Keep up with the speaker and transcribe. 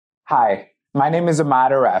Hi, my name is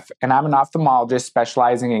Ahmad Aref, and I'm an ophthalmologist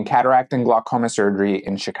specializing in cataract and glaucoma surgery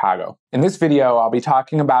in Chicago. In this video, I'll be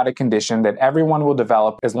talking about a condition that everyone will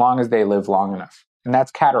develop as long as they live long enough, and that's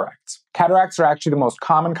cataracts. Cataracts are actually the most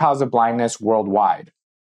common cause of blindness worldwide.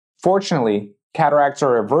 Fortunately, cataracts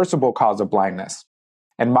are a reversible cause of blindness,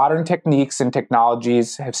 and modern techniques and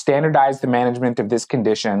technologies have standardized the management of this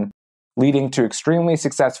condition, leading to extremely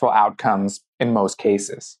successful outcomes in most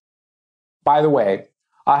cases. By the way,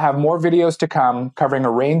 I'll have more videos to come covering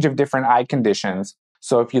a range of different eye conditions,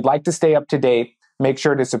 so if you'd like to stay up to date, make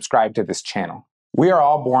sure to subscribe to this channel. We are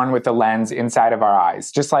all born with a lens inside of our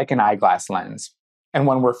eyes, just like an eyeglass lens. And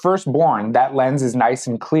when we're first born, that lens is nice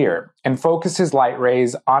and clear and focuses light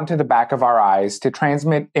rays onto the back of our eyes to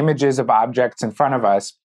transmit images of objects in front of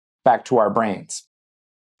us back to our brains.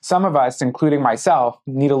 Some of us, including myself,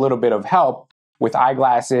 need a little bit of help with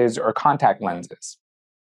eyeglasses or contact lenses.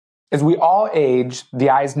 As we all age, the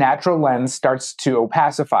eye's natural lens starts to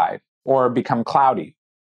opacify or become cloudy,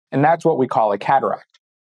 and that's what we call a cataract.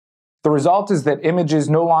 The result is that images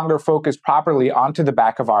no longer focus properly onto the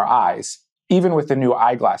back of our eyes, even with the new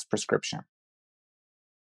eyeglass prescription.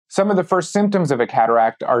 Some of the first symptoms of a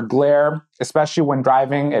cataract are glare, especially when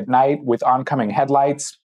driving at night with oncoming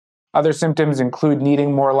headlights. Other symptoms include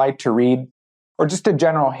needing more light to read, or just a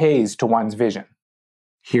general haze to one's vision.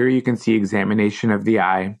 Here you can see examination of the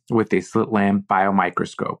eye with a slit lamp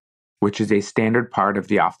biomicroscope, which is a standard part of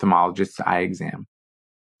the ophthalmologist's eye exam.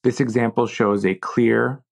 This example shows a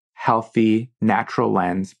clear, healthy, natural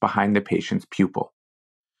lens behind the patient's pupil.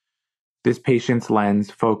 This patient's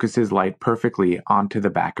lens focuses light perfectly onto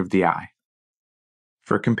the back of the eye.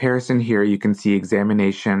 For comparison here, you can see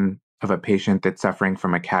examination of a patient that's suffering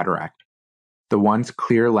from a cataract. The once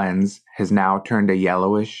clear lens has now turned a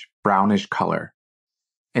yellowish, brownish color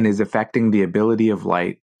and is affecting the ability of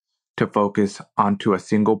light to focus onto a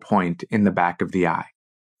single point in the back of the eye.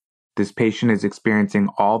 This patient is experiencing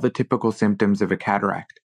all the typical symptoms of a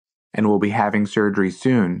cataract and will be having surgery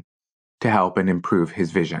soon to help and improve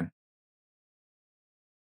his vision.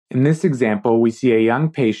 In this example, we see a young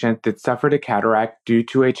patient that suffered a cataract due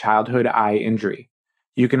to a childhood eye injury.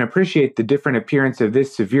 You can appreciate the different appearance of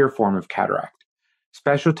this severe form of cataract.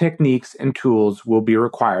 Special techniques and tools will be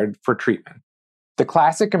required for treatment. The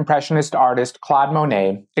classic Impressionist artist Claude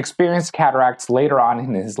Monet experienced cataracts later on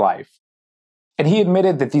in his life, and he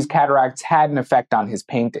admitted that these cataracts had an effect on his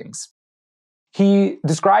paintings. He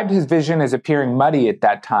described his vision as appearing muddy at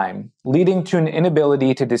that time, leading to an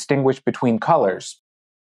inability to distinguish between colors,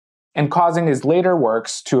 and causing his later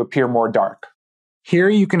works to appear more dark. Here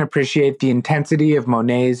you can appreciate the intensity of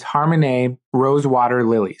Monet's Harmonie Rosewater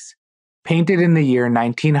Lilies, painted in the year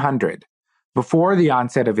 1900, before the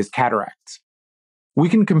onset of his cataracts. We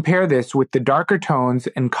can compare this with the darker tones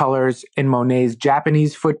and colors in Monet's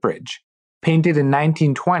Japanese Footbridge, painted in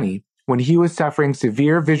 1920 when he was suffering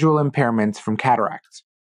severe visual impairments from cataracts.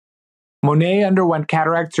 Monet underwent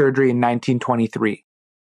cataract surgery in 1923.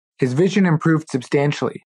 His vision improved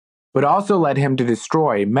substantially, but also led him to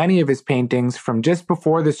destroy many of his paintings from just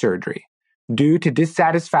before the surgery, due to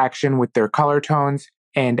dissatisfaction with their color tones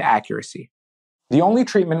and accuracy. The only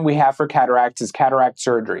treatment we have for cataracts is cataract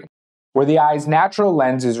surgery, where the eye's natural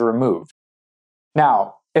lens is removed.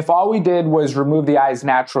 Now, if all we did was remove the eye's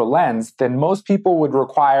natural lens, then most people would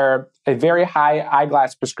require a very high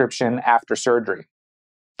eyeglass prescription after surgery.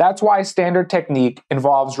 That's why standard technique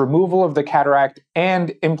involves removal of the cataract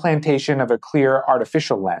and implantation of a clear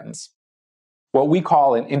artificial lens, what we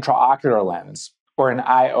call an intraocular lens, or an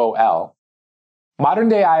IOL.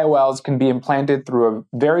 Modern-day IOLs can be implanted through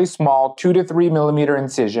a very small 2 to 3 millimeter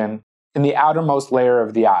incision in the outermost layer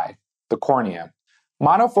of the eye, the cornea.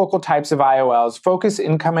 Monofocal types of IOLs focus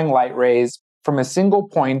incoming light rays from a single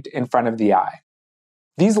point in front of the eye.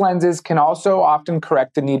 These lenses can also often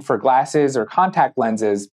correct the need for glasses or contact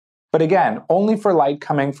lenses, but again, only for light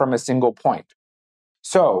coming from a single point.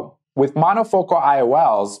 So, with monofocal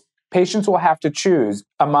IOLs, patients will have to choose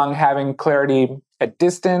among having clarity at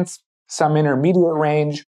distance, some intermediate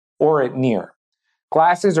range, or at near.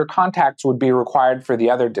 Glasses or contacts would be required for the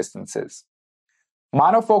other distances.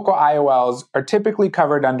 Monofocal IOLs are typically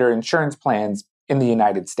covered under insurance plans in the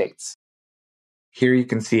United States. Here you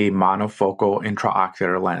can see a monofocal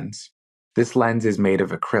intraocular lens. This lens is made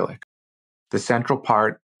of acrylic. The central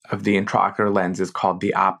part of the intraocular lens is called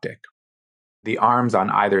the optic. The arms on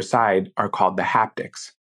either side are called the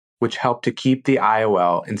haptics, which help to keep the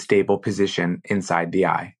IOL in stable position inside the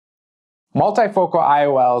eye. Multifocal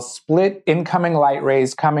IOLs split incoming light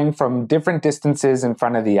rays coming from different distances in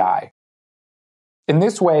front of the eye. In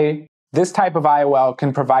this way, this type of IOL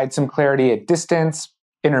can provide some clarity at distance,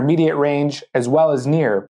 intermediate range, as well as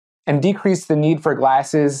near, and decrease the need for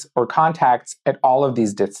glasses or contacts at all of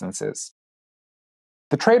these distances.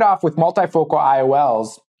 The trade-off with multifocal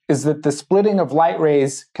IOLs is that the splitting of light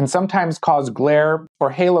rays can sometimes cause glare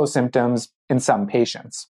or halo symptoms in some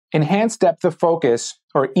patients. Enhanced depth of focus,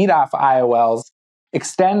 or EDOF IOLs,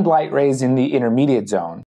 extend light rays in the intermediate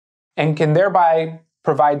zone and can thereby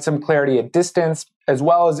provide some clarity at distance as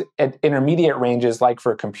well as at intermediate ranges like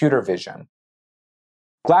for computer vision.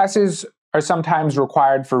 Glasses are sometimes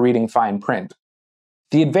required for reading fine print.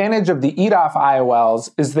 The advantage of the EDOF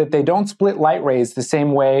IOLs is that they don't split light rays the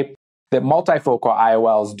same way that multifocal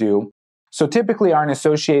IOLs do, so typically aren't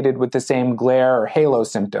associated with the same glare or halo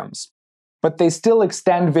symptoms. But they still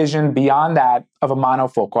extend vision beyond that of a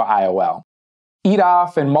monofocal IOL.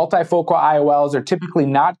 EDOF and multifocal IOLs are typically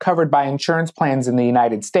not covered by insurance plans in the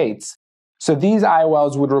United States, so these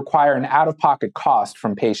IOLs would require an out-of-pocket cost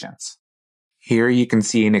from patients. Here you can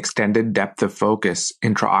see an extended depth of focus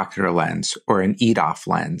intraocular lens, or an EDOF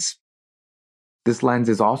lens. This lens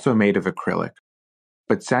is also made of acrylic,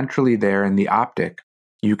 but centrally there in the optic,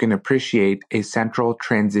 you can appreciate a central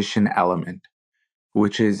transition element,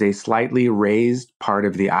 which is a slightly raised part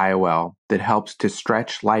of the IOL that helps to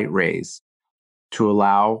stretch light rays to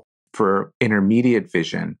allow for intermediate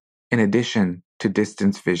vision in addition to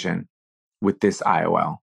distance vision with this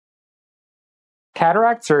IOL.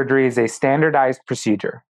 Cataract surgery is a standardized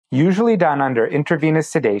procedure, usually done under intravenous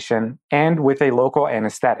sedation and with a local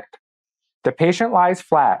anesthetic. The patient lies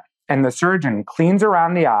flat, and the surgeon cleans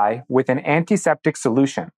around the eye with an antiseptic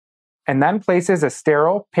solution, and then places a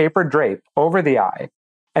sterile paper drape over the eye,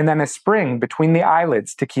 and then a spring between the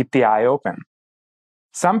eyelids to keep the eye open.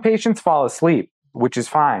 Some patients fall asleep, which is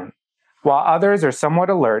fine, while others are somewhat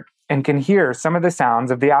alert and can hear some of the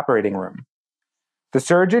sounds of the operating room. The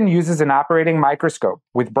surgeon uses an operating microscope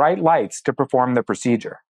with bright lights to perform the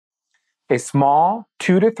procedure. A small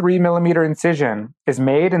 2 to 3 millimeter incision is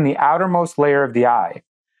made in the outermost layer of the eye,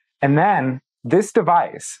 and then this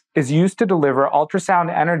device is used to deliver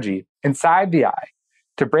ultrasound energy inside the eye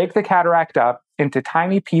to break the cataract up into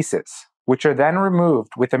tiny pieces, which are then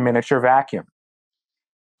removed with a miniature vacuum.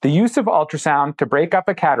 The use of ultrasound to break up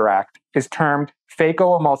a cataract is termed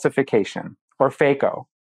phacoemulsification, or phaco.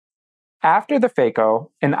 After the phaco,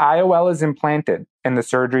 an IOL is implanted and the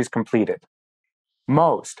surgery is completed.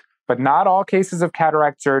 Most, but not all cases of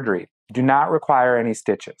cataract surgery do not require any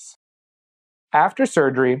stitches. After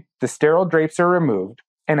surgery, the sterile drapes are removed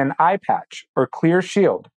and an eye patch or clear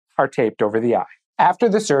shield are taped over the eye. After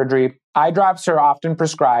the surgery, eye drops are often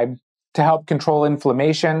prescribed to help control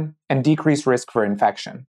inflammation and decrease risk for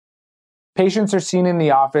infection. Patients are seen in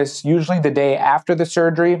the office usually the day after the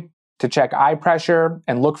surgery to check eye pressure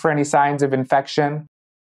and look for any signs of infection.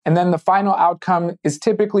 And then the final outcome is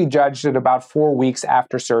typically judged at about 4 weeks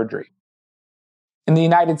after surgery. In the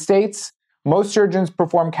United States, most surgeons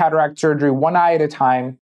perform cataract surgery one eye at a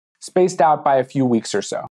time, spaced out by a few weeks or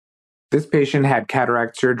so. This patient had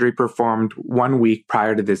cataract surgery performed 1 week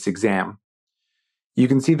prior to this exam. You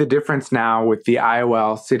can see the difference now with the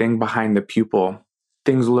IOL sitting behind the pupil.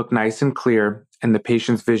 Things look nice and clear, and the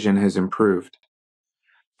patient's vision has improved.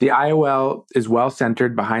 The IOL is well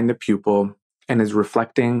centered behind the pupil and is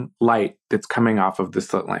reflecting light that's coming off of the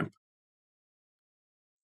slit lamp.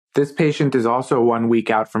 This patient is also 1 week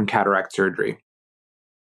out from cataract surgery.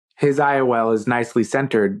 His IOL is nicely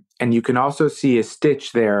centered, and you can also see a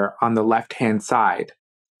stitch there on the left-hand side.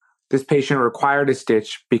 This patient required a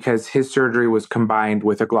stitch because his surgery was combined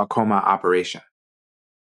with a glaucoma operation.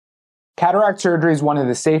 Cataract surgery is one of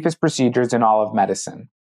the safest procedures in all of medicine,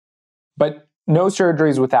 but no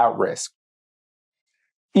surgery is without risk.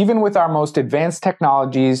 Even with our most advanced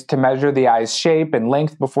technologies to measure the eye's shape and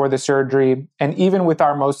length before the surgery, and even with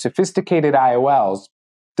our most sophisticated IOLs,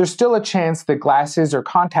 there's still a chance that glasses or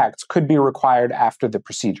contacts could be required after the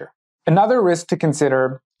procedure. Another risk to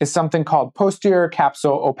consider is something called posterior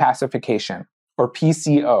capsule opacification, or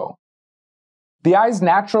PCO. The eye's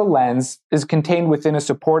natural lens is contained within a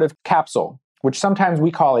supportive capsule, which sometimes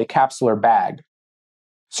we call a capsular bag.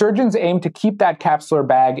 Surgeons aim to keep that capsular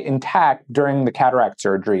bag intact during the cataract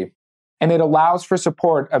surgery, and it allows for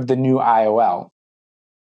support of the new IOL.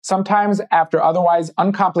 Sometimes, after otherwise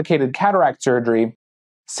uncomplicated cataract surgery,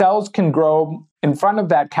 cells can grow in front of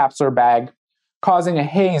that capsular bag, causing a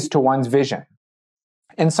haze to one's vision.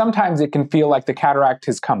 And sometimes it can feel like the cataract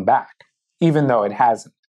has come back, even though it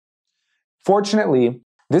hasn't. Fortunately,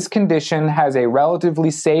 this condition has a relatively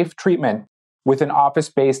safe treatment with an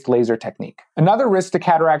office-based laser technique. Another risk to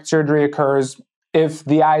cataract surgery occurs if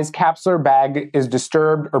the eye's capsular bag is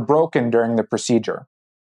disturbed or broken during the procedure.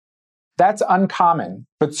 That's uncommon,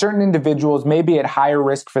 but certain individuals may be at higher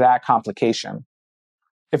risk for that complication.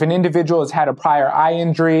 If an individual has had a prior eye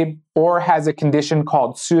injury or has a condition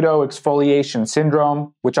called pseudo-exfoliation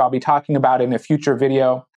syndrome, which I'll be talking about in a future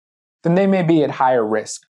video, then they may be at higher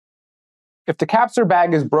risk. If the capsular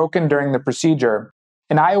bag is broken during the procedure,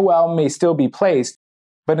 an IOL may still be placed,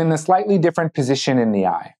 but in a slightly different position in the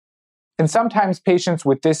eye. And sometimes patients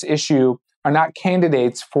with this issue are not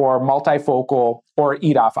candidates for multifocal or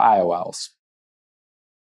EDOF IOLs.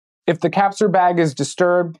 If the capsular bag is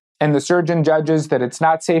disturbed and the surgeon judges that it's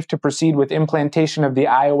not safe to proceed with implantation of the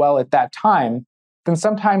IOL at that time, then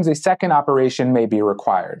sometimes a second operation may be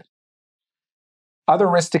required. Other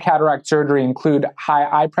risks to cataract surgery include high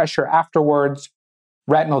eye pressure afterwards,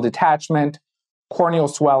 retinal detachment, corneal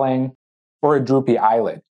swelling, or a droopy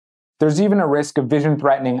eyelid. There's even a risk of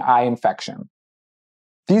vision-threatening eye infection.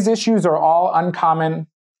 These issues are all uncommon,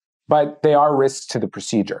 but they are risks to the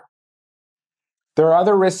procedure. There are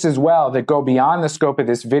other risks as well that go beyond the scope of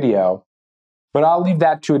this video, but I'll leave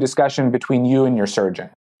that to a discussion between you and your surgeon.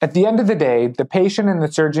 At the end of the day, the patient and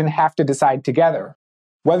the surgeon have to decide together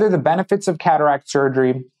whether the benefits of cataract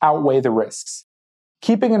surgery outweigh the risks,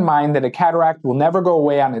 keeping in mind that a cataract will never go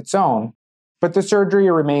away on its own, but the surgery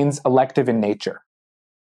remains elective in nature.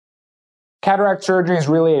 Cataract surgery is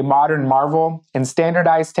really a modern marvel, and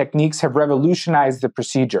standardized techniques have revolutionized the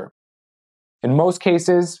procedure. In most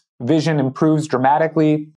cases, vision improves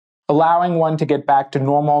dramatically, allowing one to get back to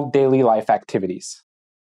normal daily life activities.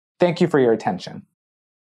 Thank you for your attention.